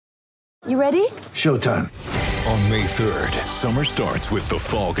You ready? Showtime. On May 3rd, summer starts with The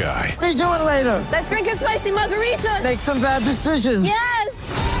Fall Guy. Let's do it later. Let's drink a spicy margarita. Make some bad decisions. Yes!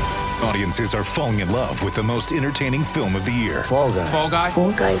 Audiences are falling in love with the most entertaining film of the year. Fall Guy. Fall Guy?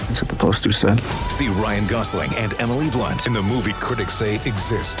 Fall guy. That's what the poster said. See Ryan Gosling and Emily Blunt in the movie critics say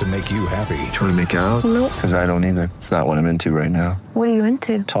exists to make you happy. Trying to make it out? Nope. Because I don't either. It's not what I'm into right now. What are you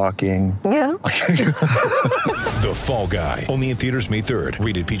into? Talking. Yeah. The Fall Guy. Only in theaters May 3rd.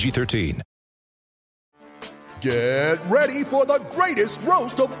 Rated PG-13. Get ready for the greatest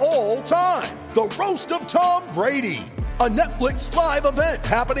roast of all time. The Roast of Tom Brady. A Netflix live event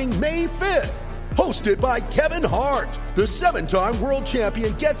happening May 5th. Hosted by Kevin Hart. The 7-time world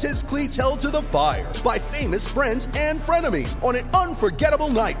champion gets his cleats held to the fire by famous friends and frenemies on an unforgettable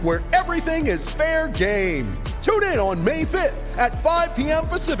night where everything is fair game. Tune in on May 5th at 5 p.m.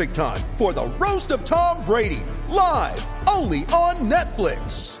 Pacific time for the Roast of Tom Brady. Live only on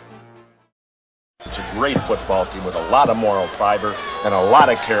Netflix. It's a great football team with a lot of moral fiber and a lot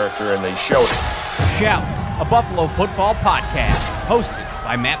of character, and they showed it. Shout, a Buffalo football podcast, hosted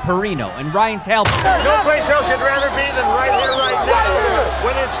by Matt Perino and Ryan Talbot. No place else you'd rather be than right here, right now.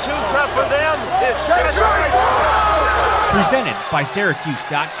 When it's too tough for them, it's just right. Presented by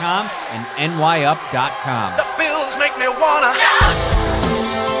Syracuse.com and NYUp.com. The Bills make me wanna.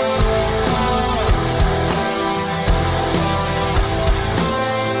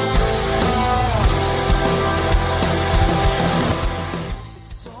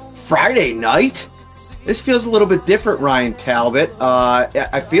 Friday night? This feels a little bit different, Ryan Talbot.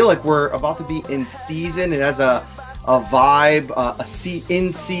 I feel like we're about to be in season. It has a vibe,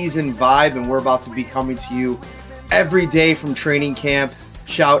 in-season vibe, and we're about to be coming to you every day from training camp.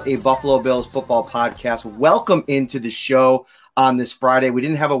 Shout, a Buffalo Bills football podcast. Welcome into the show on this Friday. We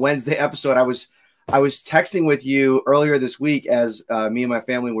didn't have a Wednesday episode. I was texting with you earlier this week as me and my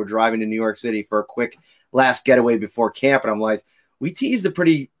family were driving to New York City for a quick last getaway before camp, and I'm like, we teased a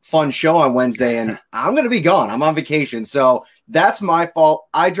pretty fun show on Wednesday, and I'm going to be gone. I'm on vacation, so that's my fault.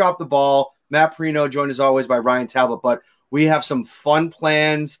 I dropped the ball. Matt Perino, joined as always by Ryan Talbot, but we have some fun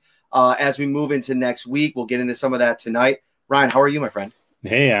plans as we move into next week. We'll get into some of that tonight. Ryan, how are you, my friend?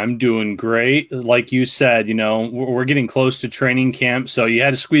 Hey, I'm doing great. Like you said, we're getting close to training camp, so you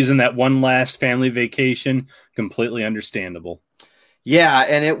had to squeeze in that one last family vacation. Completely understandable. Yeah,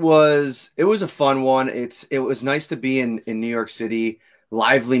 and it was a fun one. It was nice to be in New York City,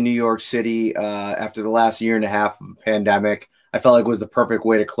 lively New York City after the last year and a half of the pandemic. I felt like it was the perfect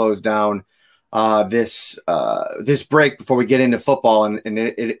way to close down this break before we get into football,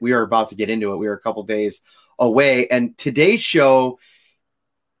 and we are about to get into it. We are a couple days away, and today's show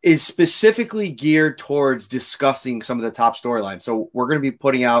is specifically geared towards discussing some of the top storylines. So we're going to be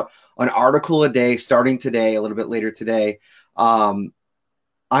putting out an article a day starting today, a little bit later today, on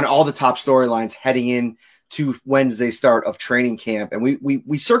all the top storylines heading in to Wednesday start of training camp. And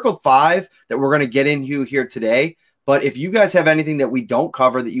we circled 5 that we're going to get into here today. But if you guys have anything that we don't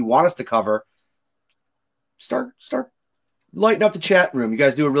cover that you want us to cover, start lighting up the chat room. You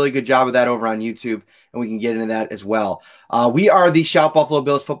guys do a really good job of that over on YouTube, and we can get into that as well. We are the Shout Buffalo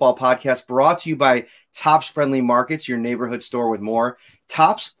Bills football podcast, brought to you by Tops Friendly Markets, your neighborhood store with more.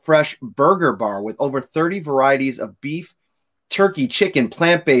 Tops Fresh Burger Bar with over 30 varieties of beef, turkey, chicken,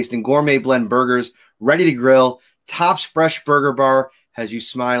 plant-based, and gourmet blend burgers ready to grill. Tops Fresh Burger Bar has you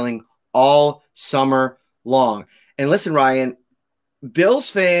smiling all summer long. And listen, Ryan, Bills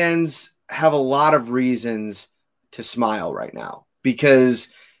fans have a lot of reasons to smile right now, because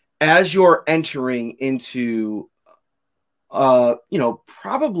as you're entering into,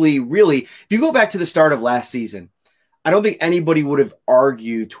 probably really, if you go back to the start of last season, I don't think anybody would have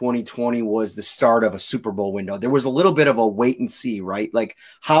argued 2020 was the start of a Super Bowl window. There was a little bit of a wait and see, right? Like,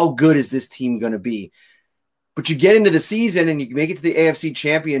 how good is this team going to be? But you get into the season and you make it to the AFC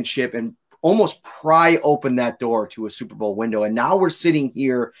Championship and almost pry open that door to a Super Bowl window. And now we're sitting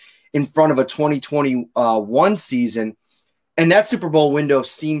here in front of a 2021 season, and that Super Bowl window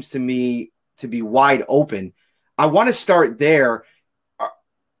seems to me to be wide open. I want to start there.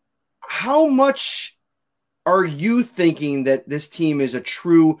 How much are you thinking that this team is a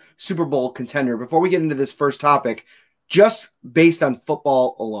true Super Bowl contender before we get into this first topic, just based on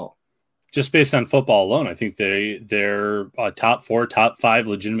football alone? Just based on football alone, I think they're a top 4, top 5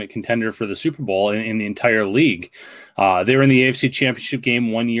 legitimate contender for the Super Bowl in the entire league. They were in the AFC Championship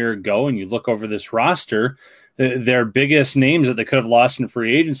game 1 year ago, and you look over this roster, their biggest names that they could have lost in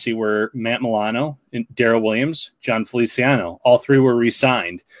free agency were Matt Milano, Darrell Williams, John Feliciano. All 3 were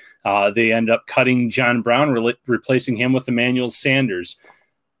re-signed. They end up cutting John Brown, replacing him with Emmanuel Sanders.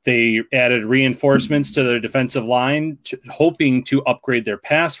 They added reinforcements to their defensive line, hoping to upgrade their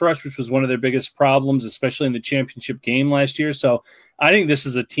pass rush, which was one of their biggest problems, especially in the championship game last year. So I think this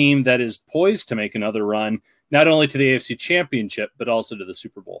is a team that is poised to make another run, not only to the AFC Championship, but also to the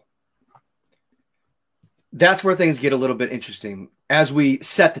Super Bowl. That's where things get a little bit interesting as we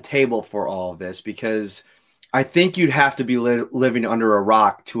set the table for all of this, because I think you'd have to be living under a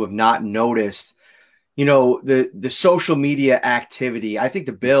rock to have not noticed, the social media activity. I think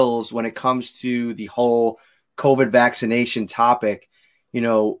the Bills, when it comes to the whole COVID vaccination topic,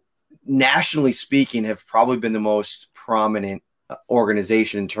 nationally speaking, have probably been the most prominent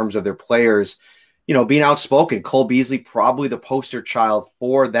organization in terms of their players, being outspoken. Cole Beasley, probably the poster child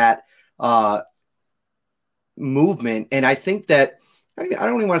for that movement. And I think that, I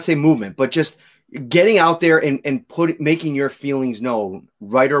don't even want to say movement, but just getting out there and making your feelings known,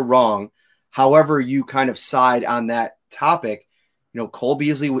 right or wrong, however you kind of side on that topic. Cole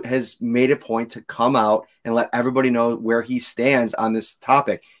Beasley has made a point to come out and let everybody know where he stands on this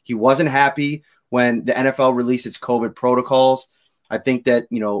topic. He wasn't happy when the NFL released its COVID protocols. I think that,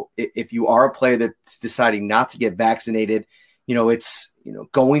 if you are a player that's deciding not to get vaccinated, it's,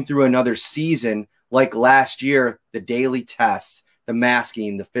 going through another season like last year, the daily tests, the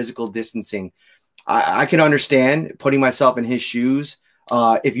masking, the physical distancing. I can understand putting myself in his shoes.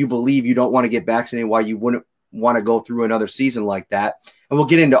 If you believe you don't want to get vaccinated, why you wouldn't want to go through another season like that. And we'll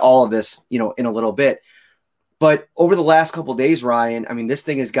get into all of this, in a little bit. But over the last couple of days, Ryan, I mean, this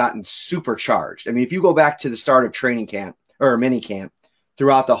thing has gotten supercharged. I mean, if you go back to the start of training camp or mini camp,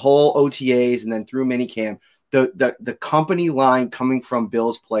 throughout the whole OTAs and then through mini camp, the company line coming from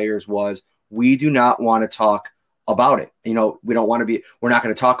Bills players was, we do not want to talk about it. We don't want to be, we're not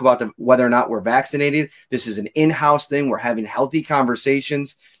going to talk about whether or not we're vaccinated. This is an in-house thing. We're having healthy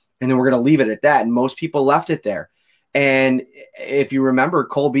conversations, and then we're going to leave it at that. And most people left it there. And if you remember,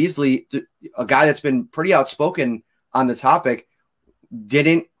 Cole Beasley, a guy that's been pretty outspoken on the topic,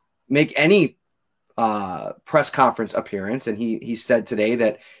 didn't make any press conference appearance. And he said today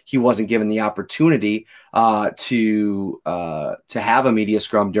that he wasn't given the opportunity to have a media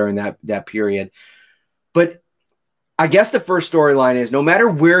scrum during that period. But I guess the first storyline is, no matter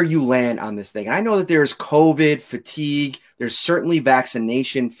where you land on this thing, and I know that there's COVID fatigue, there's certainly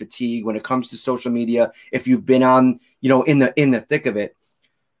vaccination fatigue when it comes to social media, if you've been on, in the thick of it.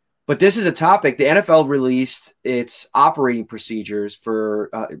 But this is a topic. The NFL released its operating procedures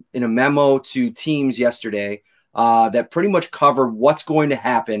in a memo to teams yesterday that pretty much covered what's going to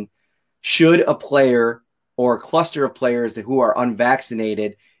happen should a player or a cluster of players who are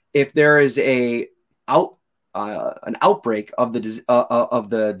unvaccinated, if there is an outbreak of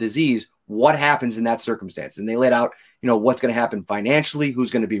the disease, what happens in that circumstance? And they laid out, what's going to happen financially,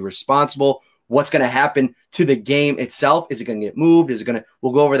 who's going to be responsible, what's going to happen to the game itself. Is it going to get moved?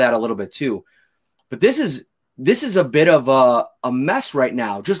 We'll go over that a little bit too. But this is a bit of a mess right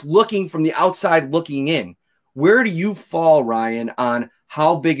now, just looking from the outside looking in. Where do you fall, Ryan, on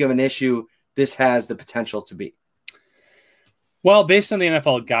how big of an issue this has the potential to be? Well, based on the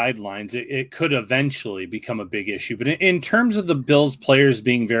NFL guidelines, it could eventually become a big issue. But in terms of the Bills players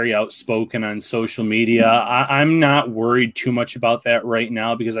being very outspoken on social media, I'm not worried too much about that right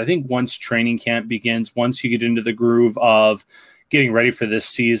now, because I think once training camp begins, once you get into the groove of getting ready for this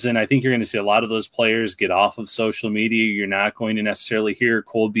season, I think you're going to see a lot of those players get off of social media. You're not going to necessarily hear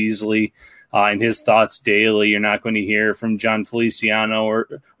Cole Beasley and his thoughts daily. You're not going to hear from John Feliciano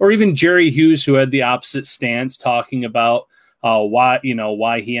or even Jerry Hughes, who had the opposite stance, talking about why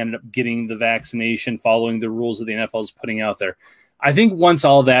he ended up getting the vaccination following the rules that the NFL is putting out there. I think once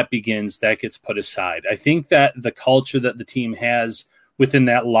all that begins, that gets put aside. I think that the culture that the team has within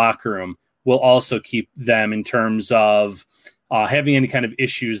that locker room will also keep them in terms of having any kind of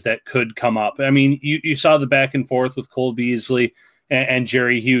issues that could come up. I mean, you saw the back and forth with Cole Beasley and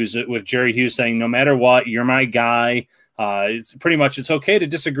Jerry Hughes, with Jerry Hughes saying, no matter what, you're my guy. It's pretty much, it's okay to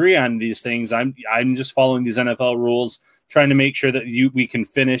disagree on these things. I'm just following these NFL rules, trying to make sure that we can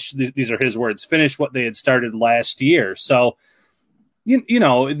finish, these are his words, finish what they had started last year. So,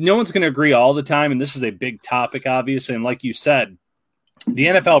 no one's going to agree all the time, and this is a big topic, obviously. And like you said, the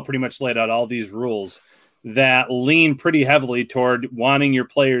NFL pretty much laid out all these rules that lean pretty heavily toward wanting your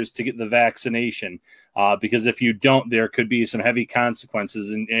players to get the vaccination, because if you don't, there could be some heavy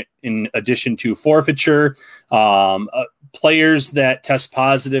consequences in addition to forfeiture. Players that test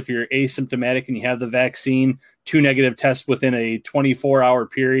positive, if you're asymptomatic and you have the vaccine, 2 negative tests within a 24-hour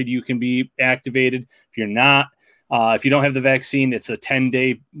period, you can be activated. If you're not, if you don't have the vaccine, it's a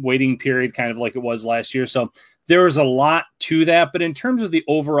 10-day waiting period, kind of like it was last year. So there was a lot to that. But in terms of the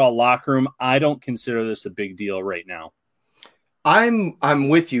overall locker room, I don't consider this a big deal right now. I'm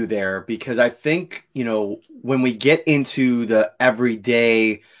with you there because I think, when we get into the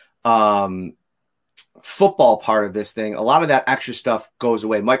everyday football part of this thing, a lot of that extra stuff goes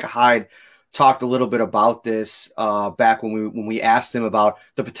away. Micah Hyde talked a little bit about this back when we asked him about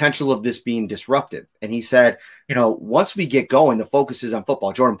the potential of this being disruptive. And he said, once we get going, the focus is on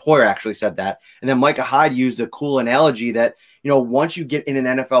football. Jordan Poyer actually said that. And then Micah Hyde used a cool analogy that, once you get in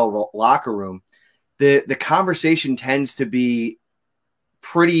an NFL locker room, the conversation tends to be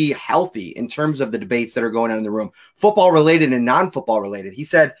pretty healthy in terms of the debates that are going on in the room, football related and non-football related. He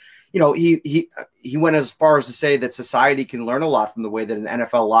said, he went as far as to say that society can learn a lot from the way that an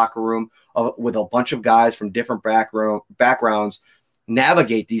NFL locker room with a bunch of guys from different backgrounds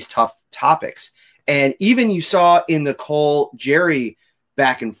navigate these tough topics. And even you saw in the Cole Jerry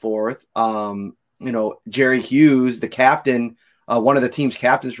back and forth, Jerry Hughes, the captain, one of the team's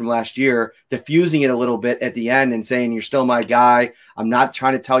captains from last year, diffusing it a little bit at the end and saying, you're still my guy. I'm not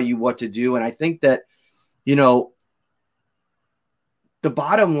trying to tell you what to do. And I think that, the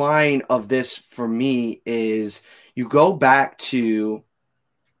bottom line of this for me is you go back to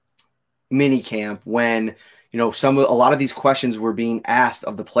minicamp when, a lot of these questions were being asked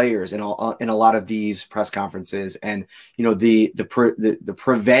of the players in a lot of these press conferences. And, the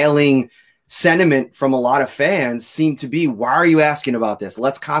prevailing sentiment from a lot of fans seemed to be, why are you asking about this?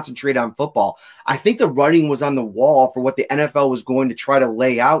 Let's concentrate on football. I think the writing was on the wall for what the NFL was going to try to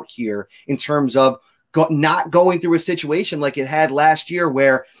lay out here in terms of not going through a situation like it had last year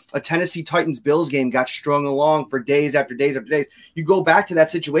where a Tennessee Titans Bills game got strung along for days after days after days. You go back to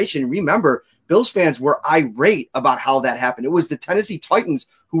that situation. Remember, Bills fans were irate about how that happened. It was the Tennessee Titans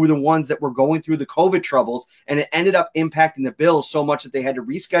who were the ones that were going through the COVID troubles, and it ended up impacting the Bills so much that they had to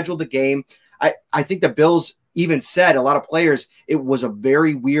reschedule the game. I think the Bills even said, a lot of players, it was a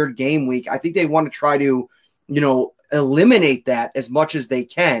very weird game week. I think they want to try to, eliminate that as much as they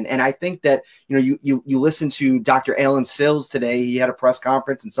can. And I think that, you listen to Dr. Alan Sills today. He had a press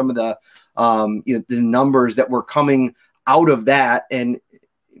conference and some of the, the numbers that were coming out of that, and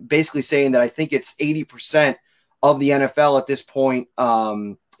basically saying that I think it's 80% of the NFL at this point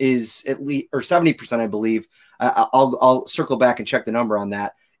is at least, or 70%, I believe. I'll circle back and check the number on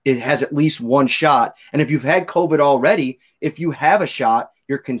that. It has at least one shot. And if you've had COVID already, if you have a shot,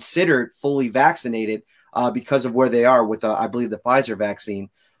 you're considered fully vaccinated because of where they are with, I believe, the Pfizer vaccine.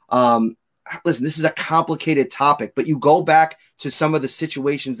 Listen, this is a complicated topic, but you go back to some of the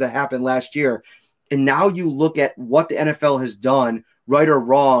situations that happened last year, and now you look at what the NFL has done, right or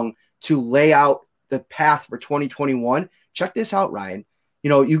wrong, to lay out the path for 2021. Check this out, Ryan.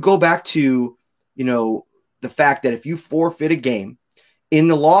 You go back to, the fact that if you forfeit a game, in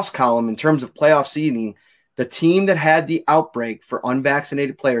the loss column, in terms of playoff seeding, the team that had the outbreak for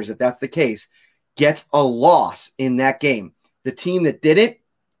unvaccinated players, if that's the case, gets a loss in that game. The team that didn't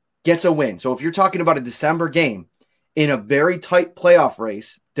gets a win. So if you're talking about a December game in a very tight playoff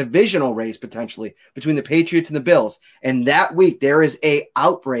race, divisional race potentially between the Patriots and the Bills, and that week there is a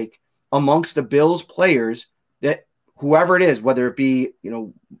outbreak amongst the Bills players, that whoever it is, whether it be,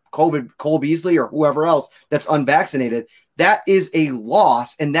 Cole Beasley or whoever else that's unvaccinated, that is a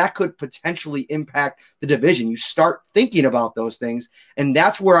loss, and that could potentially impact the division. You start thinking about those things, and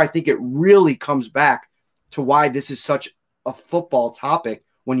that's where I think it really comes back to why this is such a football topic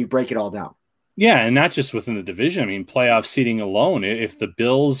when you break it all down. Yeah, and not just within the division. I mean, playoff seeding alone, if the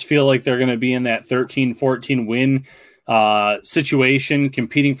Bills feel like they're going to be in that 13-14 win situation,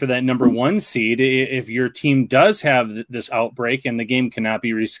 competing for that number one seed, if your team does have this outbreak and the game cannot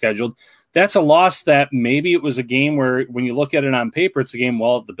be rescheduled, that's a loss that maybe it was a game where when you look at it on paper, it's a game,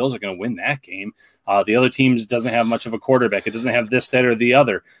 well, the Bills are going to win that game. The other teams doesn't have much of a quarterback. It doesn't have this, that, or the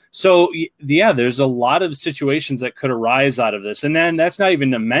other. So, yeah, there's a lot of situations that could arise out of this. And then that's not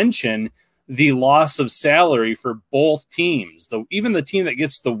even to mention the loss of salary for both teams. Even the team that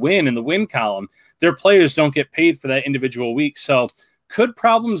gets the win in the win column, their players don't get paid for that individual week. So could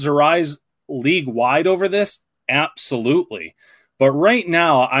problems arise league-wide over this? Absolutely. But right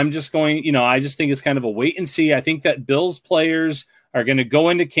now, I'm just going, I just think it's kind of a wait and see. I think that Bills players are going to go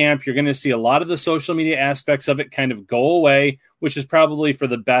into camp. You're going to see a lot of the social media aspects of it kind of go away, which is probably for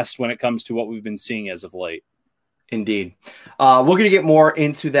the best when it comes to what we've been seeing as of late. Indeed. We're going to get more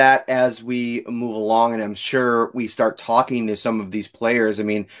into that as we move along, and I'm sure we start talking to some of these players. I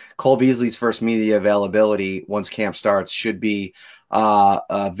mean, Cole Beasley's first media availability once camp starts should be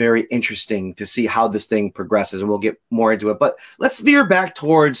very interesting to see how this thing progresses, and we'll get more into it. But let's veer back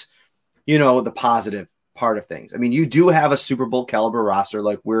towards, the positive part of things. I mean, you do have a Super Bowl caliber roster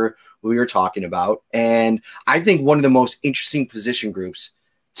like we were talking about, and I think one of the most interesting position groups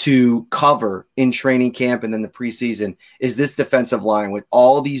to cover in training camp and then the preseason is this defensive line with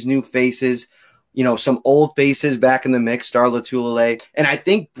all these new faces, some old faces back in the mix, Star Lotulelei. And I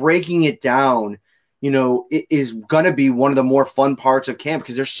think breaking it down, it is going to be one of the more fun parts of camp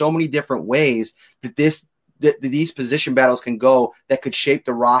because there's so many different ways that these position battles can go that could shape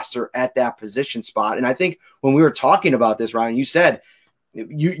the roster at that position spot. And I think when we were talking about this, Ryan, you said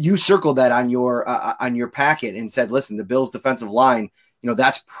you circled that on your packet and said, listen, the Bills defensive line,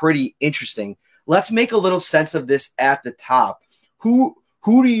 that's pretty interesting. Let's make a little sense of this at the top. Who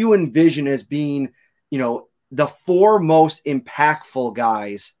do you envision as being, the four most impactful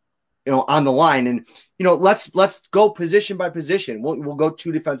guys, on the line? And, let's go position by position. We'll go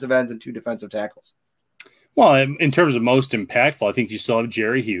 2 defensive ends and 2 defensive tackles. Well, in terms of most impactful, I think you still have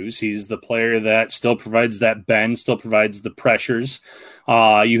Jerry Hughes. He's the player that still provides that bend, still provides the pressures.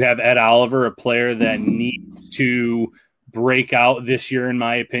 You have Ed Oliver, a player that needs to break out this year, in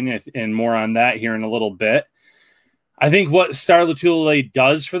my opinion, and more on that here in a little bit. I think what Star Lotulelei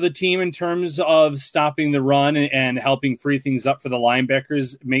does for the team in terms of stopping the run and helping free things up for the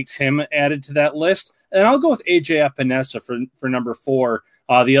linebackers makes him added to that list. And I'll go with AJ Epinesa for number 4,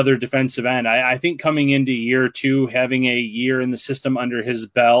 the other defensive end. I think coming into year 2, having a year in the system under his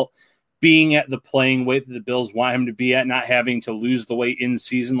belt, being at the playing weight that the Bills want him to be at, not having to lose the weight in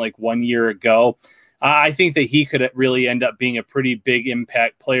season like 1 year ago, I think that he could really end up being a pretty big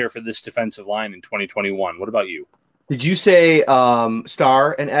impact player for this defensive line in 2021. What about you? Did you say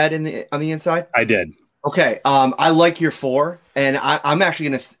Star and Ed on the inside? I did. Okay. I like your 4, and I'm actually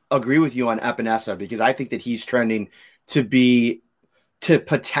going to agree with you on Epinesa because I think that he's trending to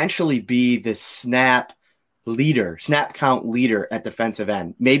potentially be the snap count leader at defensive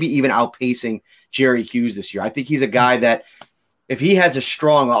end, maybe even outpacing Jerry Hughes this year. I think he's a guy that if he has a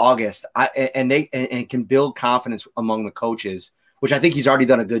strong August and can build confidence among the coaches, which I think he's already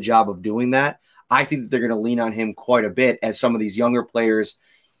done a good job of doing that, I think that they're going to lean on him quite a bit as some of these younger players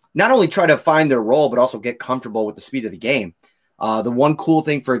not only try to find their role, but also get comfortable with the speed of the game. The one cool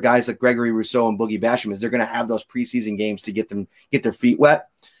thing for guys like Gregory Rousseau and Boogie Basham is they're going to have those preseason games to get their feet wet.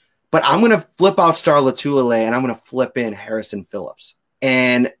 But I'm going to flip out Star Lotulelei and I'm going to flip in Harrison Phillips.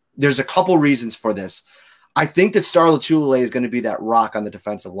 And there's a couple reasons for this. I think that Star Lotulelei is going to be that rock on the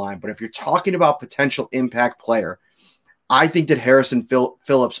defensive line. But if you're talking about potential impact player, I think that Harrison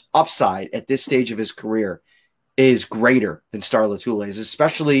Phillips' upside at this stage of his career is greater than Star Lotulei's,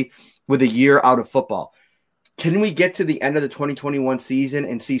 especially with a year out of football. Can we get to the end of the 2021 season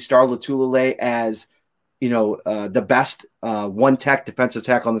and see Star Lotulelei as, the best one-tech defensive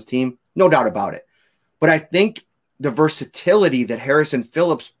tackle on this team? No doubt about it. But I think the versatility that Harrison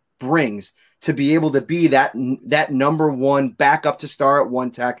Phillips brings to be able to be that number 1 backup to Star at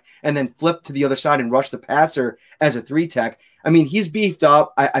 1-tech and then flip to the other side and rush the passer as a 3-tech. I mean, he's beefed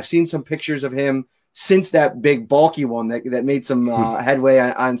up. I've seen some pictures of him since that big bulky one that made some headway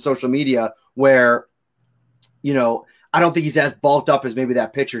on social media where, I don't think he's as bulked up as maybe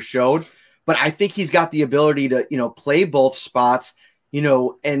that picture showed, but I think he's got the ability to, play both spots,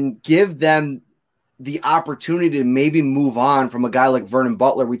 and give them the opportunity to maybe move on from a guy like Vernon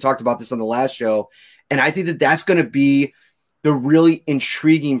Butler. We talked about this on the last show. And I think that that's going to be the really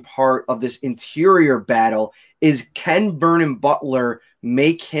intriguing part of this interior battle is, can Vernon Butler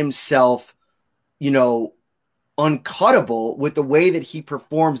make himself, uncuttable with the way that he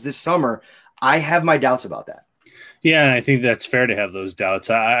performs this summer? I have my doubts about that. Yeah, and I think that's fair to have those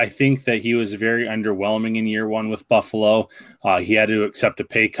doubts. I think that he was very underwhelming in year 1 with Buffalo. He had to accept a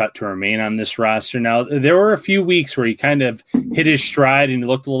pay cut to remain on this roster. Now, there were a few weeks where he kind of hit his stride and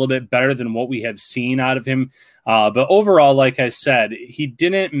looked a little bit better than what we have seen out of him. But overall, like I said, he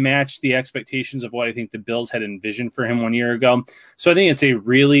didn't match the expectations of what I think the Bills had envisioned for him 1 year ago. So I think it's a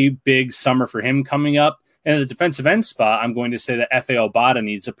really big summer for him coming up. And at the defensive end spot, I'm going to say that Efe Obada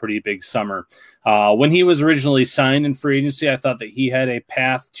needs a pretty big summer. When he was originally signed in free agency, I thought that he had a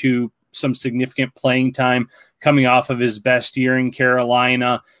path to some significant playing time coming off of his best year in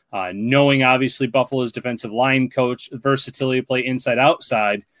Carolina, knowing obviously Buffalo's defensive line coach, versatility to play inside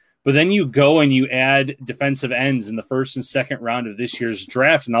outside. But then you go and you add defensive ends in the first and second round of this year's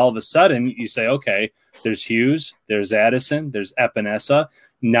draft, and all of a sudden you say, okay, there's Hughes, there's Addison, there's Epinesa.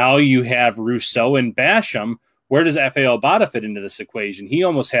 Now you have Rousseau and Basham. Where does Efe Obada fit into this equation? He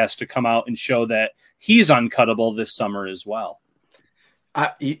almost has to come out and show that he's uncuttable this summer as well.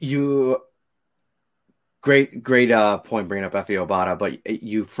 Great point bringing up Efe Obada, but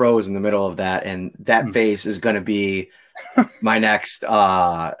you froze in the middle of that, and that face is going to be my next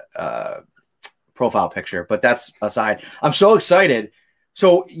profile picture. But that's aside. I'm so excited.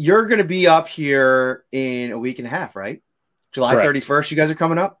 So you're going to be up here in a week and a half, right? July Correct. 31st, you guys are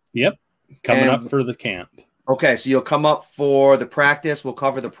coming up? Yep. Coming up for the camp. Okay, so you'll come up for the practice. We'll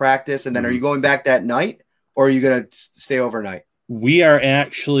cover the practice. And then are you going back that night or are you going to stay overnight? We are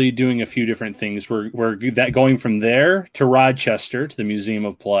actually doing a few different things. We're going from there to Rochester to the Museum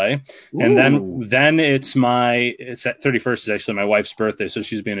of Play, and then it's at 31st is actually my wife's birthday, so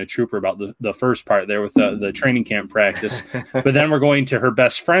she's being a trooper about the first part there with the training camp practice. But then we're going to her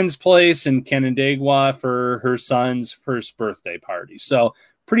best friend's place in Canandaigua for her son's first birthday party. So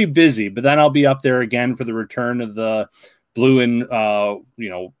pretty busy. But then I'll be up there again for the return of the blue and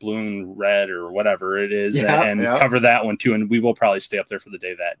red or whatever it is, and cover that one too. And we will probably stay up there for the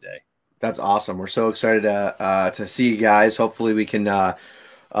day that day. That's awesome. We're so excited to see you guys. Hopefully we can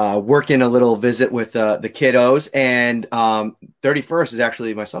work in a little visit with the kiddos. And 31st is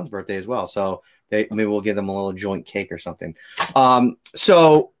actually my son's birthday as well. So maybe we'll give them a little joint cake or something.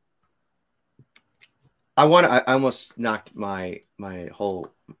 So I almost knocked my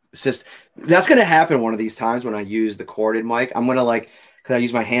whole system. That's going to happen one of these times when I use the corded mic. I'm going to because I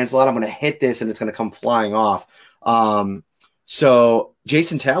use my hands a lot, I'm going to hit this and it's going to come flying off. So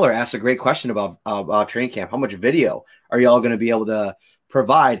Jason Taylor asked a great question about training camp. How much video are y'all going to be able to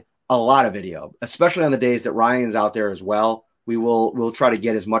provide? A lot of video, especially on the days that Ryan's out there as well. We'll try to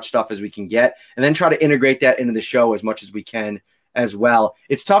get as much stuff as we can get and then try to integrate that into the show as much as we can as well.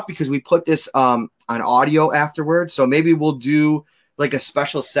 It's tough because we put this on audio afterwards. So maybe we'll do like a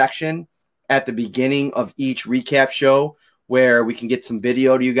special section at the beginning of each recap show where we can get some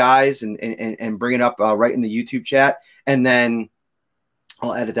video to you guys and bring it up right in the YouTube chat. And then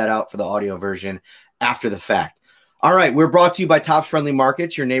I'll edit that out for the audio version after the fact. All right. We're brought to you by Tops Friendly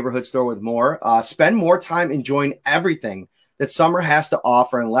Markets, your neighborhood store with more. Spend more time enjoying everything that summer has to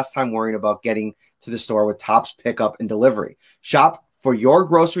offer and less time worrying about getting to the store with Tops Pickup and Delivery. Shop for your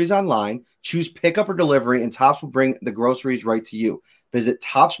groceries online. Choose pickup or delivery, and Tops will bring the groceries right to you. Visit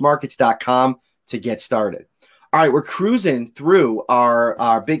topsmarkets.com to get started. All right, we're cruising through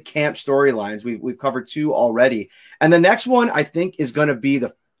our big camp storylines. We've covered 2 already. And the next one, I think, is going to be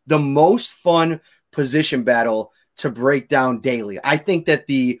the most fun position battle to break down daily. I think that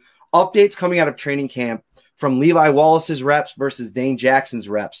the updates coming out of training camp from Levi Wallace's reps versus Dane Jackson's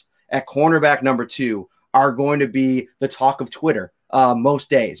reps at cornerback number 2 are going to be the talk of Twitter most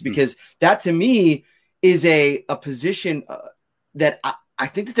days, because that to me is a position that I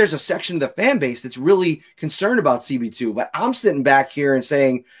think that there's a section of the fan base that's really concerned about CB2, but I'm sitting back here and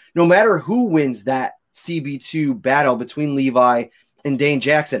saying, no matter who wins that CB2 battle between Levi and Dane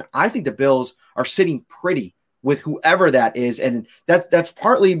Jackson, I think the Bills are sitting pretty with whoever that is. And that's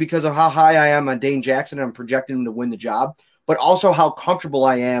partly because of how high I am on Dane Jackson and I'm projecting him to win the job, but also how comfortable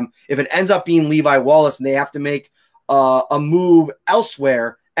I am if it ends up being Levi Wallace and they have to make a move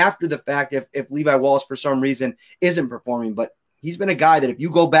elsewhere after the fact if Levi Wallace for some reason isn't performing. But he's been a guy that if you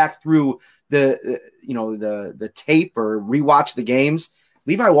go back through the tape or rewatch the games,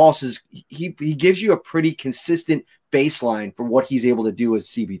 Levi Wallace he gives you a pretty consistent baseline for what he's able to do as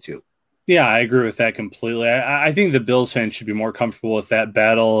CB2. Yeah, I agree with that completely. I think the Bills fans should be more comfortable with that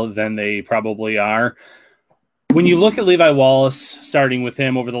battle than they probably are. When you look at Levi Wallace, starting with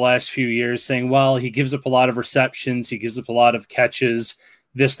him over the last few years, saying, well, he gives up a lot of receptions, he gives up a lot of catches,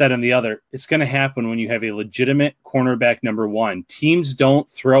 this, that, and the other. It's going to happen when you have a legitimate cornerback number 1. Teams don't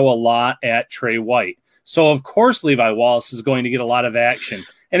throw a lot at Trey White. So, of course, Levi Wallace is going to get a lot of action.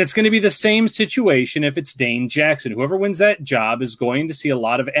 And it's going to be the same situation if it's Dane Jackson. Whoever wins that job is going to see a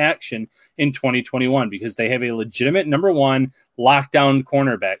lot of action in 2021 because they have a legitimate number 1 lockdown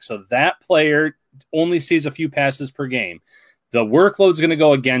cornerback. So that player only sees a few passes per game. The workload's going to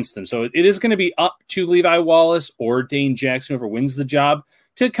go against them. So it is going to be up to Levi Wallace or Dane Jackson, whoever wins the job,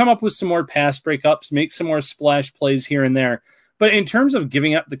 to come up with some more pass breakups, make some more splash plays here and there. But in terms of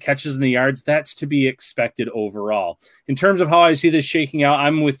giving up the catches and the yards, that's to be expected overall. In terms of how I see this shaking out,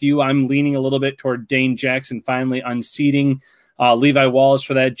 I'm with you. I'm leaning a little bit toward Dane Jackson finally unseating Levi Wallace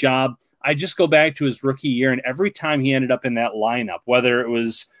for that job. I just go back to his rookie year, and every time he ended up in that lineup, whether it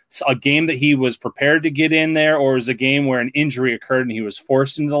was a game that he was prepared to get in there or it was a game where an injury occurred and he was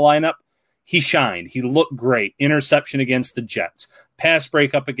forced into the lineup, he shined. He looked great. Interception against the Jets. Pass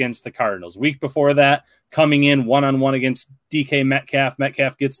breakup against the Cardinals. Week before that, coming in one-on-one against DK Metcalf.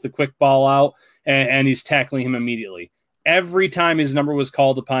 Metcalf gets the quick ball out, and he's tackling him immediately. Every time his number was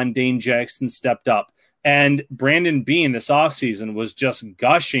called upon, Dane Jackson stepped up. And Brandon Beane this offseason was just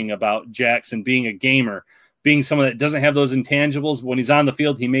gushing about Jackson being a gamer, being someone that doesn't have those intangibles. When he's on the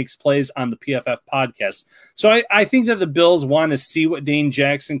field, he makes plays on the PFF podcast. So I think that the Bills want to see what Dane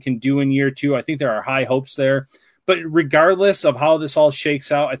Jackson can do in year 2. I think there are high hopes there. But regardless of how this all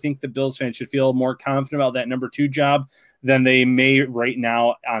shakes out, I think the Bills fans should feel more confident about that number 2 job than they may right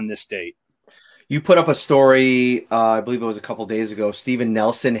now on this date. You put up a story, I believe it was a couple days ago, Steven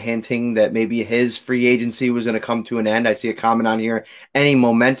Nelson hinting that maybe his free agency was going to come to an end. I see a comment on here. Any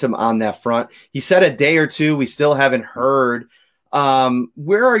momentum on that front? He said a day or two. We still haven't heard.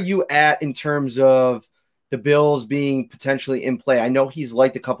 Where are you at in terms of the Bills being potentially in play? I know he's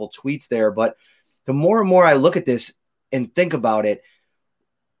liked a couple tweets there, but the more and more I look at this and think about it,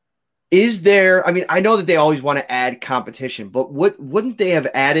 is there, I mean, I know that they always want to add competition, but wouldn't they have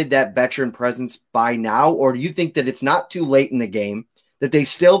added that veteran presence by now? Or do you think that it's not too late in the game, that they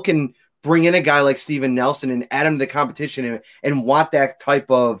still can bring in a guy like Steven Nelson and add him to the competition and want that type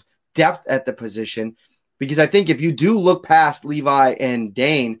of depth at the position? Because I think if you do look past Levi and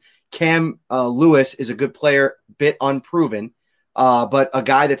Dane, Cam Lewis is a good player, bit unproven, but a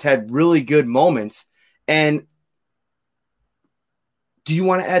guy that's had really good moments. And do you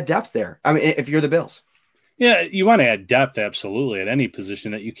want to add depth there? I mean, if you're the Bills. Yeah, you want to add depth, absolutely, at any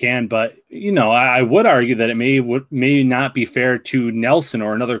position that you can. But, you know, I would argue that it may not be fair to Nelson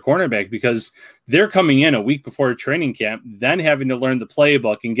or another cornerback because they're coming in a week before training camp, then having to learn the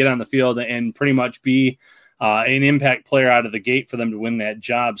playbook and get on the field and pretty much be an impact player out of the gate for them to win that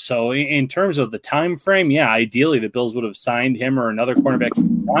job. So in terms of the time frame, yeah, ideally the Bills would have signed him or another cornerback who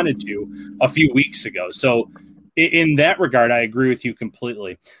wanted to a few weeks ago. So in that regard, I agree with you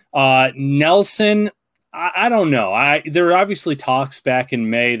completely. Nelson, I don't know. There were obviously talks back in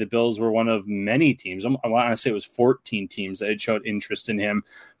May. The Bills were one of many teams. I want to say it was 14 teams that had showed interest in him,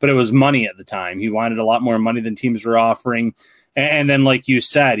 but it was money at the time. He wanted a lot more money than teams were offering. And then, like you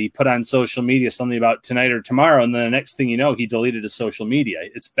said, he put on social media something about tonight or tomorrow, and then the next thing you know, he deleted his social media.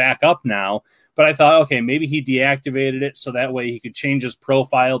 It's back up now, but I thought, okay, maybe he deactivated it so that way he could change his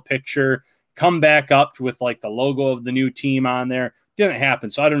profile picture, come back up with like the logo of the new team on there. Didn't happen.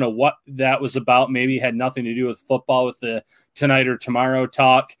 So I don't know what that was about. Maybe it had nothing to do with football with the tonight or tomorrow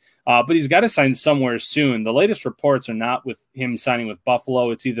talk. But he's got to sign somewhere soon. The latest reports are not with him signing with Buffalo.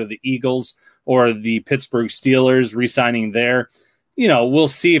 It's either the Eagles or the Pittsburgh Steelers re-signing there. You know, we'll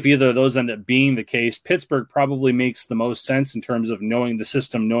see if either of those end up being the case. Pittsburgh probably makes the most sense in terms of knowing the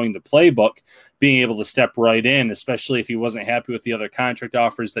system, knowing the playbook, being able to step right in, especially if he wasn't happy with the other contract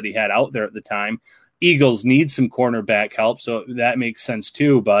offers that he had out there at the time. Eagles need some cornerback help, so that makes sense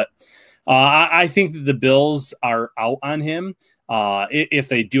too. But I think that the Bills are out on him. If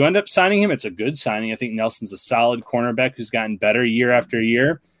they do end up signing him, it's a good signing. I think Nelson's a solid cornerback who's gotten better year after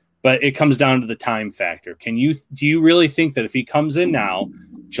year. But it comes down to the time factor. Do you really think that if he comes in now,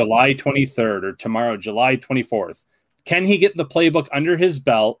 July 23rd or tomorrow, July 24th, can he get the playbook under his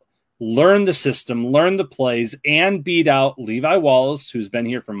belt, learn the system, learn the plays, and beat out Levi Wallace, who's been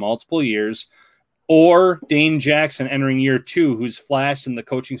here for multiple years, or Dane Jackson entering year 2, who's flashed and the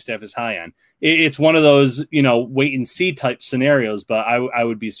coaching staff is high on? It's one of those, wait and see type scenarios, but I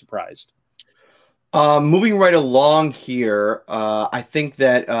would be surprised. Moving right along here, I think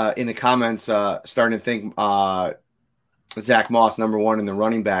that in the comments, starting to think Zach Moss, number 1 in the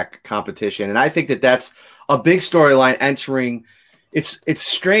running back competition. And I think that that's a big storyline entering. It's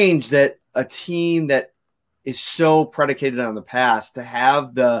strange that a team that is so predicated on the past to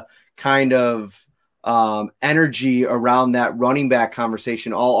have the kind of energy around that running back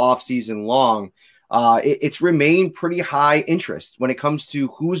conversation all off season long. It's remained pretty high interest when it comes to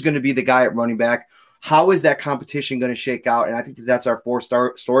who's going to be the guy at running back. How is that competition going to shake out? And I think that's our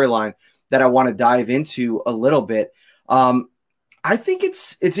 4-star storyline that I want to dive into a little bit. I think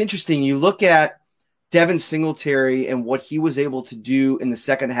it's interesting. You look at Devin Singletary and what he was able to do in the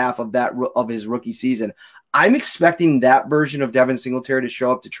second half of his rookie season. I'm expecting that version of Devin Singletary to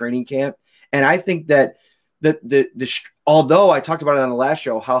show up to training camp. And I think that although I talked about it on the last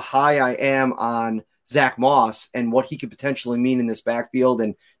show, how high I am on Zach Moss and what he could potentially mean in this backfield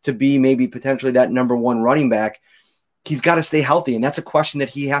and to be maybe potentially that number 1 running back, he's got to stay healthy. And that's a question that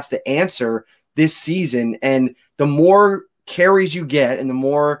he has to answer this season. And the more carries you get and the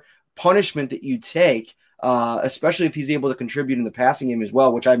more punishment that you take, especially if he's able to contribute in the passing game as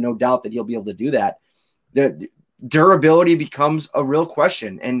well, which I have no doubt that he'll be able to do that, the durability becomes a real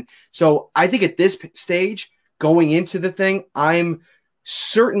question. And so I think at this stage going into the thing, I'm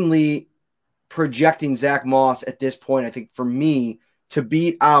certainly projecting Zach Moss at this point, I think for me to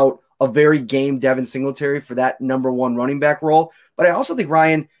beat out a very game Devin Singletary for that number 1 running back role. But I also think,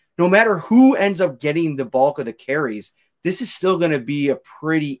 Ryan, no matter who ends up getting the bulk of the carries, this is still going to be a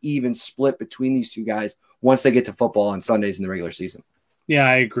pretty even split between these two guys once they get to football on Sundays in the regular season. Yeah,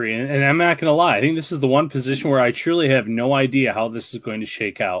 I agree. And I'm not going to lie. I think this is the one position where I truly have no idea how this is going to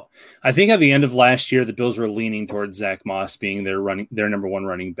shake out. I think at the end of last year, the Bills were leaning towards Zach Moss being their number one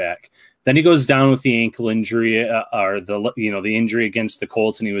running back. Then he goes down with the ankle injury or the injury against the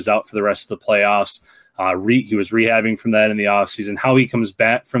Colts, and he was out for the rest of the playoffs. He was rehabbing from that in the offseason. How he comes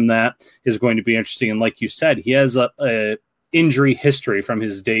back from that is going to be interesting. And like you said, he has a injury history from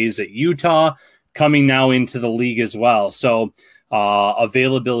his days at Utah coming now into the league as well. So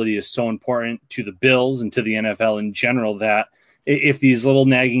availability is so important to the Bills and to the NFL in general that if these little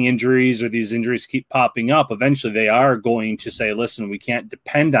nagging injuries or these injuries keep popping up, eventually they are going to say, listen, we can't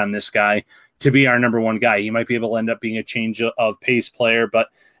depend on this guy to be our number one guy. He might be able to end up being a change of pace player, but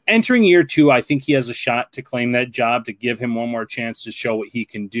entering year 2, I think he has a shot to claim that job, to give him one more chance to show what he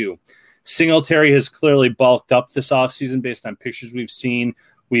can do. Singletary has clearly bulked up this offseason based on pictures we've seen.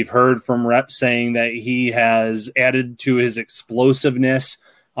 We've heard from reps saying that he has added to his explosiveness.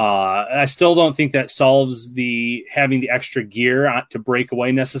 I still don't think that solves having the extra gear to break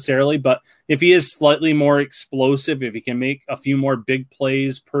away necessarily, but if he is slightly more explosive, if he can make a few more big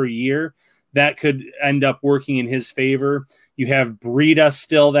plays per year, that could end up working in his favor. You have Breida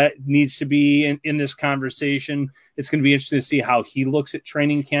still that needs to be in this conversation. It's going to be interesting to see how he looks at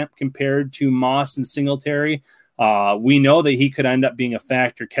training camp compared to Moss and Singletary. We know that he could end up being a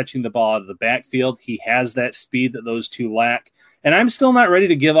factor catching the ball out of the backfield. He has that speed that those two lack. And I'm still not ready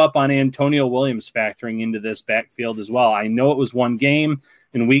to give up on Antonio Williams factoring into this backfield as well. I know it was one game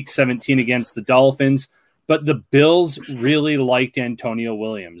in week 17 against the Dolphins, but the Bills really liked Antonio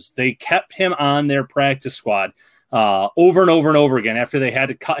Williams. They kept him on their practice squad over and over and over again. After they had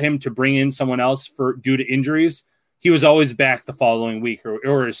to cut him to bring in someone else due to injuries, he was always back the following week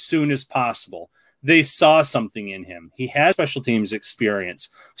or as soon as possible. They saw something in him. He has special teams experience.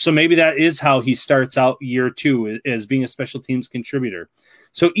 So maybe that is how he starts out year 2 as being a special teams contributor.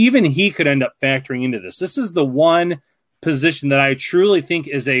 So even he could end up factoring into this. This is the one position that I truly think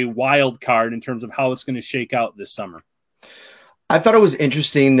is a wild card in terms of how it's going to shake out this summer. I thought it was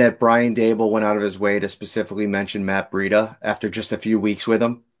interesting that Brian Daboll went out of his way to specifically mention Matt Breida after just a few weeks with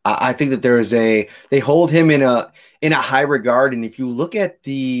him. I think that they hold him in a high regard. And if you look at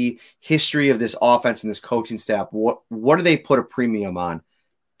the history of this offense and this coaching staff, what do they put a premium on?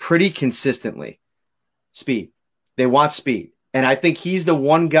 Pretty consistently, speed. They want speed. And I think he's the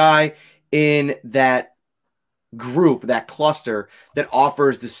one guy in that group, that cluster, that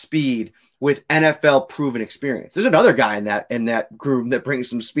offers the speed with NFL proven experience. There's another guy in that group that brings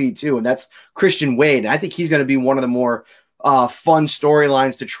some speed too, and that's Christian Wade. And I think he's going to be one of the more fun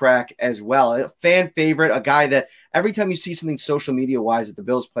storylines to track as well. A fan favorite, a guy that every time you see something social media wise that the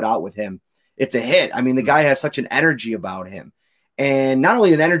Bills put out with him, it's a hit. I mean, the guy has such an energy about him, and not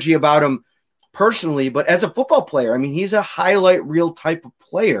only an energy about him personally, but as a football player. I mean, he's a highlight reel type of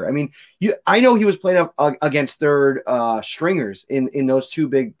player. I mean, I know he was playing up against third stringers in those 2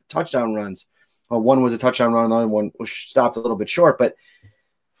 big touchdown runs. One was a touchdown run, another one was stopped a little bit short, but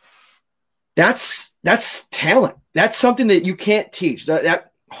that's talent. That's something that you can't teach.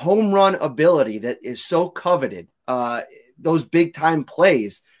 That home run ability that is so coveted, those big time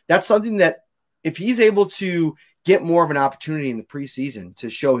plays, that's something that if he's able to get more of an opportunity in the preseason to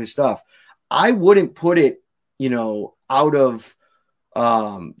show his stuff, I wouldn't put it, out of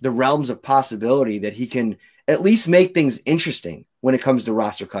the realms of possibility that he can at least make things interesting when it comes to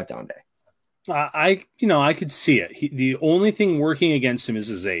roster cutdown day. I could see it. The only thing working against him is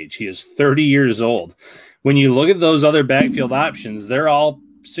his age. He is 30 years old. When you look at those other backfield options, they're all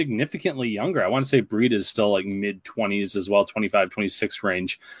significantly younger. I want to say Breida is still like mid-20s as well, 25, 26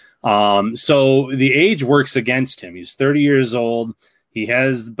 range. So the age works against him. He's 30 years old. He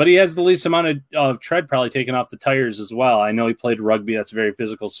has the least amount of tread probably taken off the tires as well. I know he played rugby. That's a very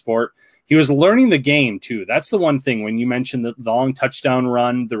physical sport. He was learning the game too. That's the one thing when you mentioned the long touchdown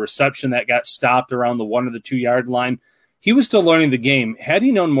run, the reception that got stopped around the 1 or the 2 yard line. He was still learning the game. Had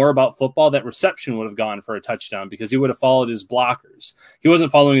he known more about football, that reception would have gone for a touchdown because he would have followed his blockers. He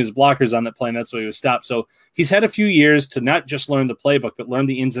wasn't following his blockers on that play, and that's why he was stopped. So he's had a few years to not just learn the playbook, but learn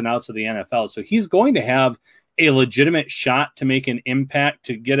the ins and outs of the NFL. So he's going to have a legitimate shot to make an impact,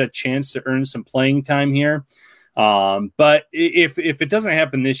 to get a chance to earn some playing time here. But if it doesn't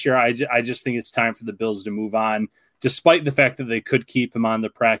happen this year, I just think it's time for the Bills to move on, despite the fact that they could keep him on the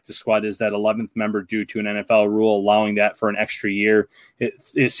practice squad as that 11th member due to an NFL rule allowing that for an extra year.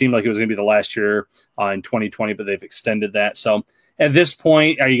 It seemed like it was going to be the last year in 2020, but they've extended that. So at this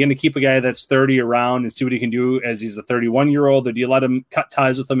point, are you going to keep a guy that's 30 around and see what he can do as he's a 31-year-old, or do you let him cut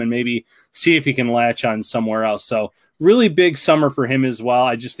ties with him and maybe see if he can latch on somewhere else? So really big summer for him as well.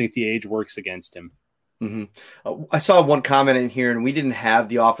 I just think the age works against him. I saw one comment in here, and we didn't have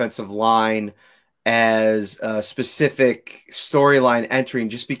the offensive line as a specific storyline entering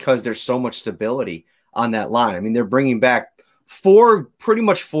just because there's so much stability on that line. I mean, they're bringing back pretty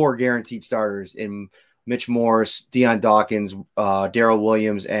much four guaranteed starters in Mitch Morse, Dion Dawkins, Daryl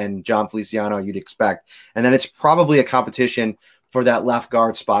Williams, and John Feliciano, you'd expect. And then it's probably a competition for that left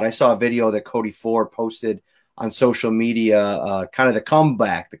guard spot. I saw a video that Cody Ford posted on social media, kind of the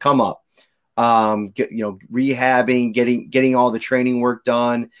comeback, the come up, rehabbing, getting all the training work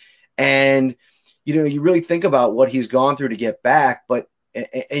done. And, you really think about what he's gone through to get back, and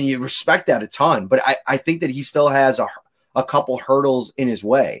you respect that a ton. But I think that he still has a couple hurdles in his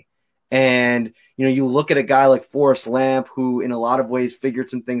way. And, you look at a guy like Forrest Lamp, who in a lot of ways figured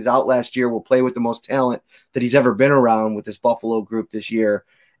some things out last year, will play with the most talent that he's ever been around with this Buffalo group this year.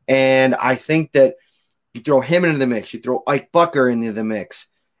 And I think that you throw him into the mix, you throw Ike Bucker into the mix.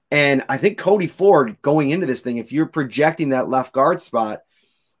 And I think Cody Ford going into this thing, if you're projecting that left guard spot,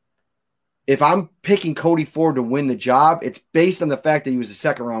 if I'm picking Cody Ford to win the job, it's based on the fact that he was a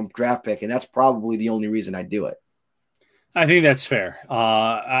second-round draft pick, and that's probably the only reason I do it. I think that's fair.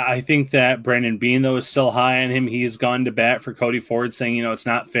 I think that Brandon Beane, though, is still high on him. He's gone to bat for Cody Ford, saying, it's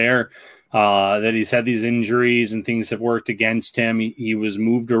not fair that he's had these injuries and things have worked against him. He was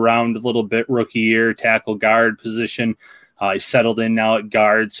moved around a little bit rookie year, tackle guard position. He's settled in now at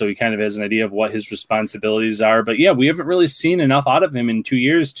guard, so he kind of has an idea of what his responsibilities are. But, yeah, we haven't really seen enough out of him in 2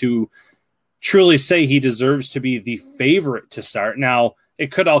 years to truly say he deserves to be the favorite to start. Now,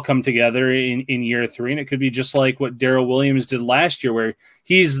 it could all come together in year 3, and it could be just like what Daryl Williams did last year, where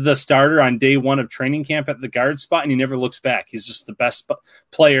he's the starter on day 1 of training camp at the guard spot, and he never looks back. He's just the best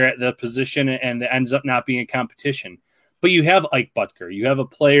player at the position, and it ends up not being a competition. But you have Ike Butker. You have a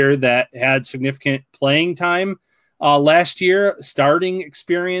player that had significant playing time last year, starting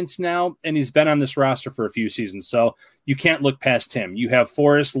experience now, and he's been on this roster for a few seasons, so you can't look past him. You have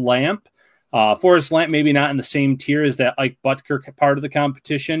Forrest Lamp. Forrest Lamp maybe not in the same tier as that Ike Butker part of the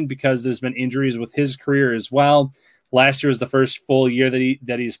competition because there's been injuries with his career as well. Last year was the first full year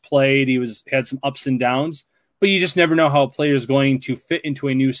that he's played. He had some ups and downs, but you just never know how a player is going to fit into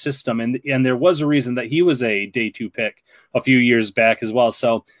a new system. And there was a reason that he was a day 2 pick a few years back as well.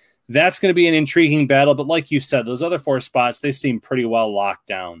 So that's going to be an intriguing battle. But like you said, those other 4 spots, they seem pretty well locked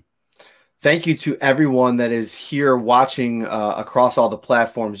down. Thank you to everyone that is here watching across all the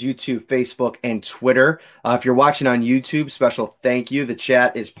platforms, YouTube, Facebook, and Twitter. If you're watching on YouTube, special thank you. The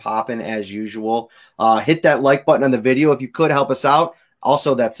chat is popping as usual. Hit that like button on the video if you could help us out.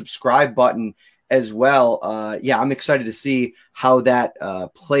 Also, that subscribe button as well. I'm excited to see how that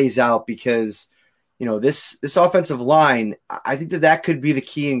plays out because, this offensive line, I think that could be the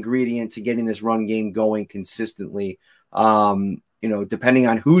key ingredient to getting this run game going consistently, depending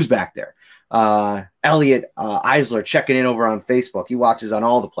on who's back there. Elliot Eisler checking in over on Facebook. He watches on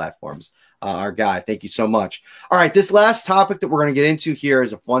all the platforms. Our guy, thank you so much. All right, this last topic that we're going to get into here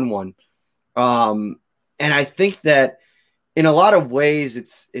is a fun one, and I think that in a lot of ways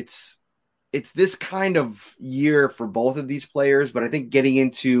it's this kind of year for both of these players. But I think getting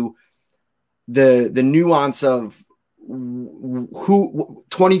into the nuance of who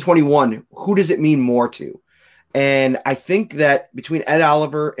 2021, who does it mean more to? And I think that between Ed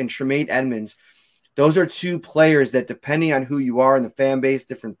Oliver and Tremaine Edmunds, those are 2 players that, depending on who you are in the fan base,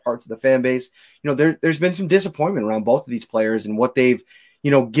 different parts of the fan base, there's been some disappointment around both of these players and what they've,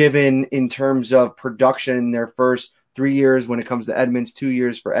 given in terms of production in their first 3 years when it comes to Edmunds, 2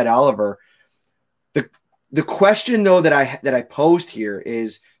 years for Ed Oliver. The question, though, that I posed here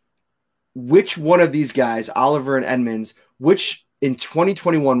is which one of these guys, Oliver and Edmunds, which in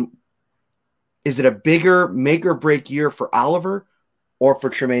 2021, is it a bigger make or break year for Oliver or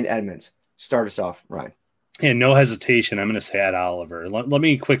for Tremaine Edmunds? Start us off, Ryan. And no hesitation, I'm going to say Ed Oliver. Let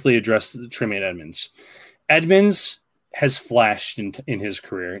me quickly address Tremaine Edmunds. Edmunds has flashed in his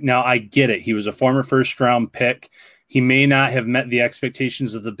career. Now, I get it. He was a former first-round pick. He may not have met the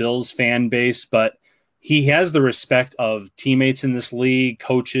expectations of the Bills fan base, but he has the respect of teammates in this league,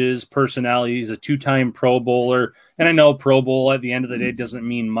 coaches, personnel. He's a 2-time Pro Bowler. And I know Pro Bowl at the end of the day doesn't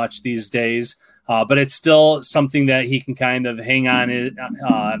mean much these days, but it's still something that he can kind of hang on.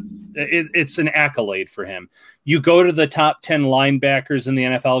 It's an accolade for him. You go to the top 10 linebackers in the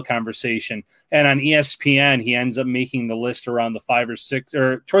NFL conversation, and on ESPN, he ends up making the list around the 5 or 6,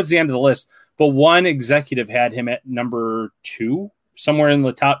 or towards the end of the list. But one executive had him at number 2, somewhere in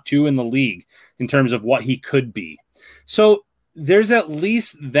the top 2 in the league in terms of what he could be. So there's at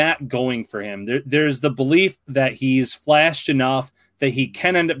least that going for him. There's the belief that he's flashed enough that he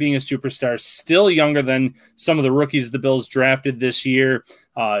can end up being a superstar, still younger than some of the rookies the Bills drafted this year,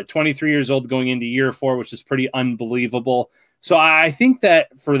 23 years old going into year 4, which is pretty unbelievable. So I think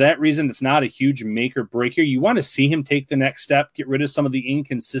that for that reason, it's not a huge make or break here. You want to see him take the next step, get rid of some of the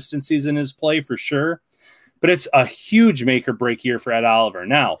inconsistencies in his play for sure. But it's a huge make or break year for Ed Oliver.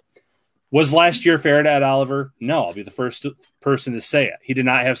 Now, was last year fair to Ed Oliver? No, I'll be the first person to say it. He did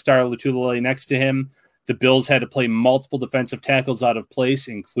not have Star Lotulelei next to him. The Bills had to play multiple defensive tackles out of place,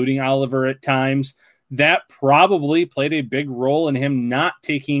 including Oliver at times. That probably played a big role in him not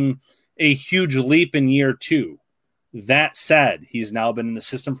taking a huge leap in year 2. That said, he's now been in the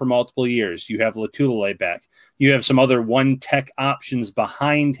system for multiple years. You have Lotulelei back. You have some other one-tech options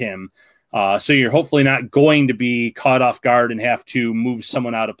behind him. So you're hopefully not going to be caught off guard and have to move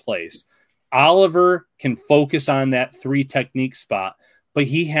someone out of place. Oliver can focus on that 3-technique spot, but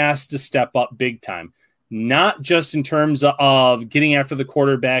he has to step up big time. Not just in terms of getting after the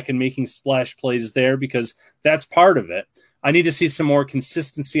quarterback and making splash plays there, because that's part of it. I need to see some more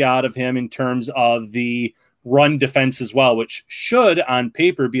consistency out of him in terms of the run defense as well, which should, on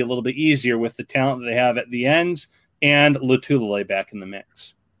paper, be a little bit easier with the talent that they have at the ends and Lotulelei back in the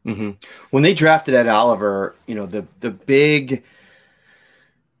mix. Mm-hmm. When they drafted Ed Oliver, the big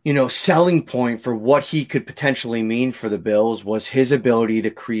selling point for what he could potentially mean for the Bills was his ability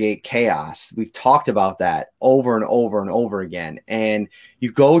to create chaos. We've talked about that over and over and over again. And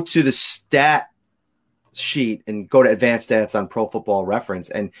you go to the stat sheet and go to advanced stats on Pro Football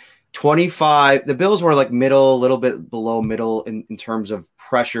Reference, and 25, the Bills were like middle, a little bit below middle in terms of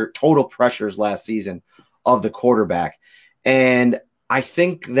pressure, total pressures last season of the quarterback. And I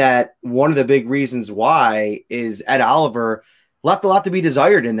think that one of the big reasons why is Ed Oliver left a lot to be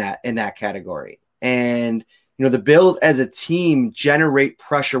desired in that category. And, the Bills as a team generate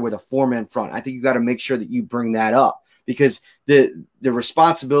pressure with a 4-man front. I think you got to make sure that you bring that up because the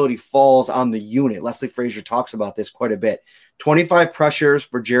responsibility falls on the unit. Leslie Frazier talks about this quite a bit. 25 pressures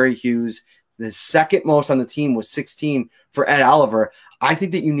for Jerry Hughes. The second most on the team was 16 for Ed Oliver. I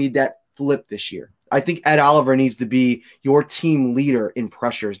think that you need that flip this year. I think Ed Oliver needs to be your team leader in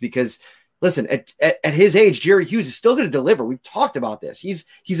pressures because, listen, at his age, Jerry Hughes is still going to deliver. We've talked about this.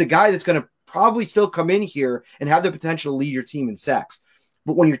 He's a guy that's going to probably still come in here and have the potential to lead your team in sacks.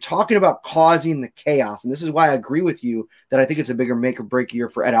 But when you're talking about causing the chaos, and this is why I agree with you that I think it's a bigger make or break year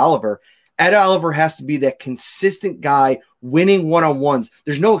for Ed Oliver has to be that consistent guy winning one-on-ones.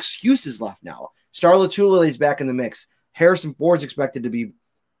 There's no excuses left now. Star Lotulelei is back in the mix. Harrison Ford's expected to be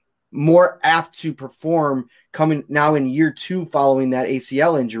more apt to perform coming now in year 2 following that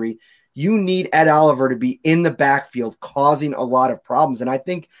ACL injury. You need Ed Oliver to be in the backfield causing a lot of problems. And I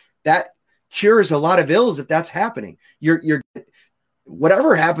think that cures a lot of ills if that's happening. You're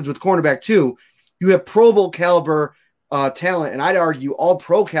whatever happens with cornerback 2, you have Pro Bowl caliber talent, and I'd argue all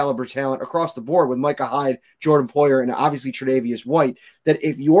pro caliber talent across the board with Micah Hyde, Jordan Poyer, and obviously Tre'Davious White, that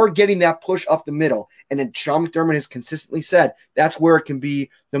if you're getting that push up the middle, and then Sean McDermott has consistently said that's where it can be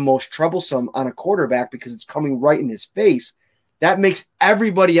the most troublesome on a quarterback because it's coming right in his face, that makes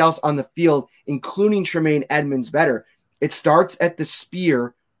everybody else on the field, including Tremaine Edmonds, better. It starts at the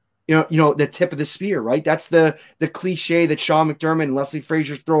spear, the tip of the spear, right? That's the cliche that Sean McDermott and Leslie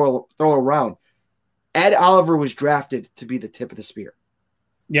Frazier throw around. Ed Oliver was drafted to be the tip of the spear.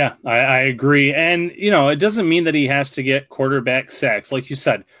 Yeah, I agree. And, it doesn't mean that he has to get quarterback sacks. Like you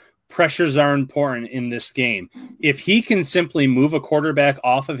said, pressures are important in this game. If he can simply move a quarterback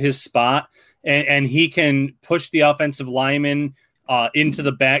off of his spot and he can push the offensive lineman into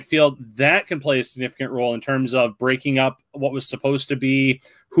the backfield, that can play a significant role in terms of breaking up what was supposed to be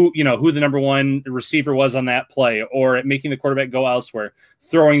who the number one receiver was on that play, or making the quarterback go elsewhere,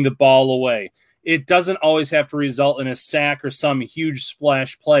 throwing the ball away. It doesn't always have to result in a sack or some huge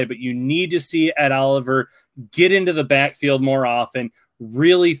splash play, but you need to see Ed Oliver get into the backfield more often,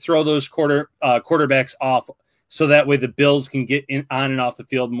 really throw those quarterbacks off so that way the Bills can get on and off the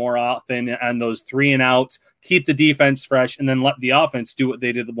field more often on those 3 and outs, keep the defense fresh, and then let the offense do what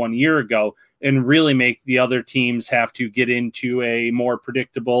they did 1 year ago and really make the other teams have to get into a more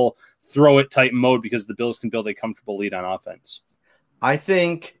predictable throw-it type mode because the Bills can build a comfortable lead on offense. I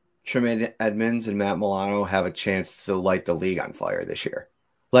think Tremaine Edmonds and Matt Milano have a chance to light the league on fire this year.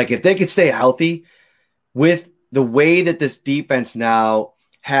 Like if they could stay healthy with the way that this defense now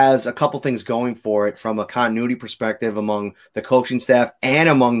has a couple things going for it from a continuity perspective among the coaching staff and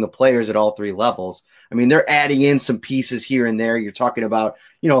among the players at all 3 levels. I mean, they're adding in some pieces here and there. You're talking about,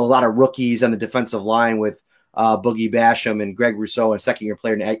 a lot of rookies on the defensive line with Boogie Basham and Greg Rousseau and a second-year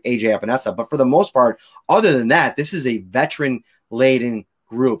player AJ Epinesa. But for the most part, other than that, this is a veteran-laden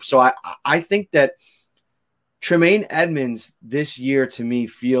group. So I think that Tremaine Edmunds this year to me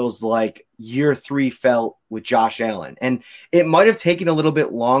feels like year 3 felt with Josh Allen, and it might have taken a little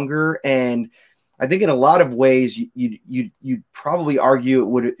bit longer. And I think in a lot of ways you'd probably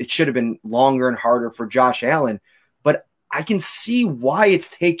argue it should have been longer and harder for Josh Allen, but I can see why it's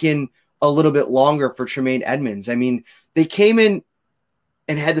taken a little bit longer for Tremaine Edmunds. I mean, they came in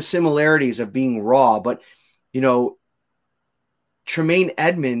and had the similarities of being raw, but Tremaine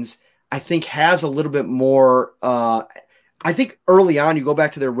Edmunds, I think, has a little bit more. I think early on, you go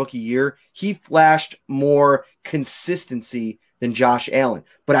back to their rookie year, he flashed more consistency than Josh Allen.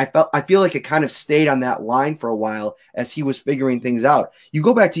 But I feel like it kind of stayed on that line for a while as he was figuring things out. You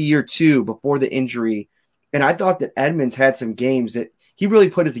go back to year 2 before the injury, and I thought that Edmunds had some games that he really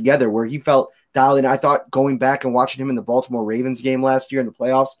put it together where he felt dialed in. I thought going back and watching him in the Baltimore Ravens game last year in the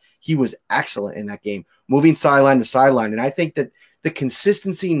playoffs, he was excellent in that game, moving sideline to sideline. And I think that the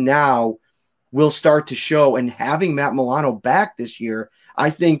consistency now will start to show, and having Matt Milano back this year, I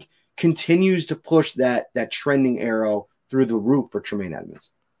think continues to push that trending arrow through the roof for Tremaine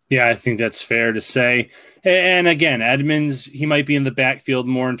Edmunds. Yeah, I think that's fair to say. And again, Edmunds, he might be in the backfield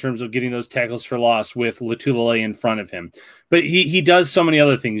more in terms of getting those tackles for loss with Latulilae in front of him. But he does so many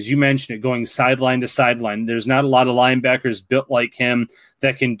other things. You mentioned it, going sideline to sideline. There's not a lot of linebackers built like him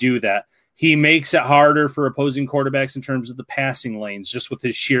that can do that. He makes it harder for opposing quarterbacks in terms of the passing lanes, just with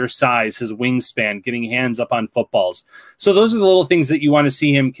his sheer size, his wingspan, getting hands up on footballs. So those are the little things that you want to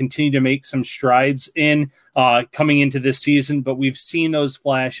see him continue to make some strides in coming into this season. But we've seen those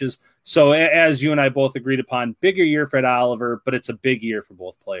flashes. So as you and I both agreed upon, bigger year for Ed Oliver, but it's a big year for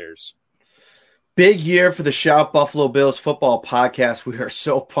both players. Big year for the Shout Buffalo Bills football podcast. We are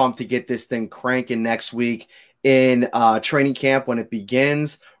so pumped to get this thing cranking next week in training camp when it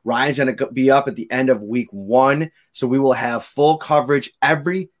begins. Ryan's going to be up at the end of week 1, so we will have full coverage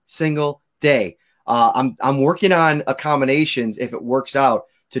every single day. I'm working on accommodations, if it works out,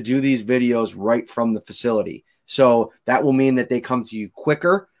 to do these videos right from the facility. So that will mean that they come to you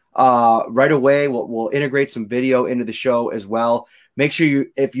quicker right away. We'll integrate some video into the show as well. Make sure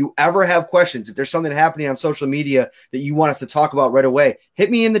if you ever have questions, if there's something happening on social media that you want us to talk about right away, hit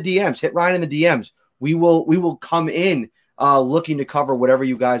me in the DMs, hit Ryan in the DMs. We will come in looking to cover whatever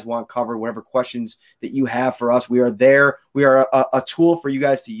you guys want covered, whatever questions that you have for us. We are there. We are a tool for you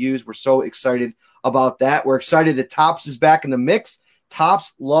guys to use. We're so excited about that. We're excited that Tops is back in the mix.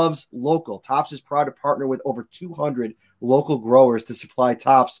 Tops loves local. Tops is proud to partner with over 200 local growers to supply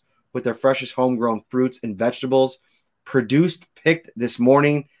Tops with their freshest homegrown fruits and vegetables, picked this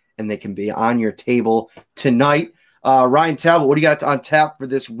morning, and they can be on your table tonight. Ryan Talbot, what do you got on tap for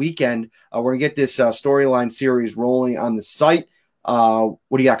this weekend? We're going to get this storyline series rolling on the site. What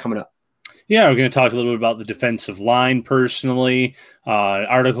do you got coming up? Yeah, we're going to talk a little bit about the defensive line personally.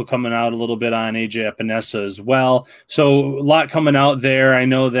 Article coming out a little bit on AJ Epinesa as well. So a lot coming out there. I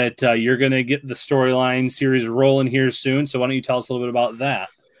know that you're going to get the storyline series rolling here soon. So why don't you tell us a little bit about that?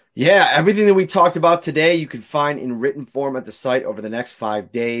 Yeah, everything that we talked about today, you can find in written form at the site over the next 5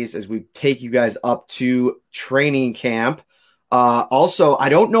 days as we take you guys up to training camp. Also, I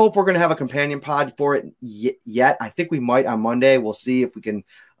don't know if we're going to have a companion pod for it yet. I think we might on Monday. We'll see if we can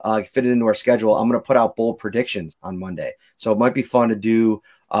fit it into our schedule. I'm going to put out bold predictions on Monday. So it might be fun to do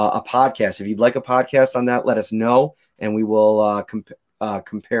a podcast. If you'd like a podcast on that, let us know, and we will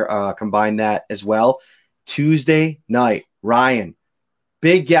combine that as well. Tuesday night, Ryan.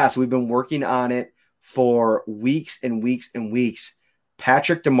 Big guess. We've been working on it for weeks and weeks and weeks.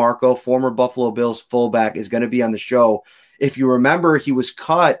 Patrick DeMarco, former Buffalo Bills fullback, is going to be on the show. If you remember, he was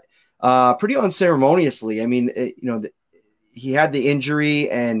cut pretty unceremoniously. I mean, he had the injury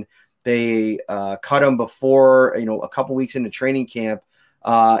and they cut him before, a couple weeks into training camp.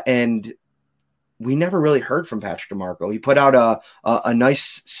 And we never really heard from Patrick DeMarco. He put out a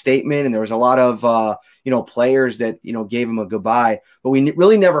nice statement, and there was a lot of, players that, gave him a goodbye, but we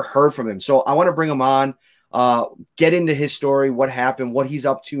really never heard from him. So I want to bring him on, get into his story, what happened, what he's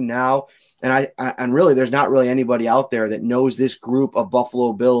up to now. And really, there's not really anybody out there that knows this group of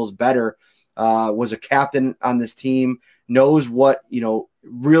Buffalo Bills better, was a captain on this team, knows what,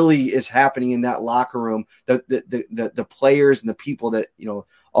 really is happening in that locker room, the players and the people that,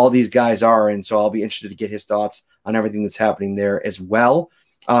 all these guys are. And so I'll be interested to get his thoughts on everything that's happening there as well.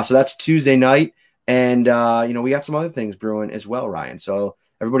 So that's Tuesday night. And, we got some other things brewing as well, Ryan. So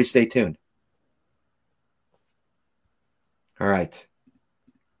everybody stay tuned. All right.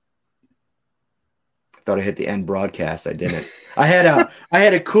 I thought I hit the end broadcast. I didn't. I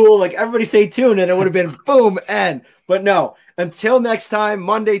had a cool, everybody stay tuned, and it would have been boom, end. But no, until next time,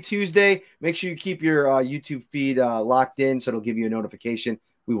 Monday, Tuesday, make sure you keep your YouTube feed locked in so it'll give you a notification.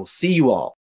 We will see you all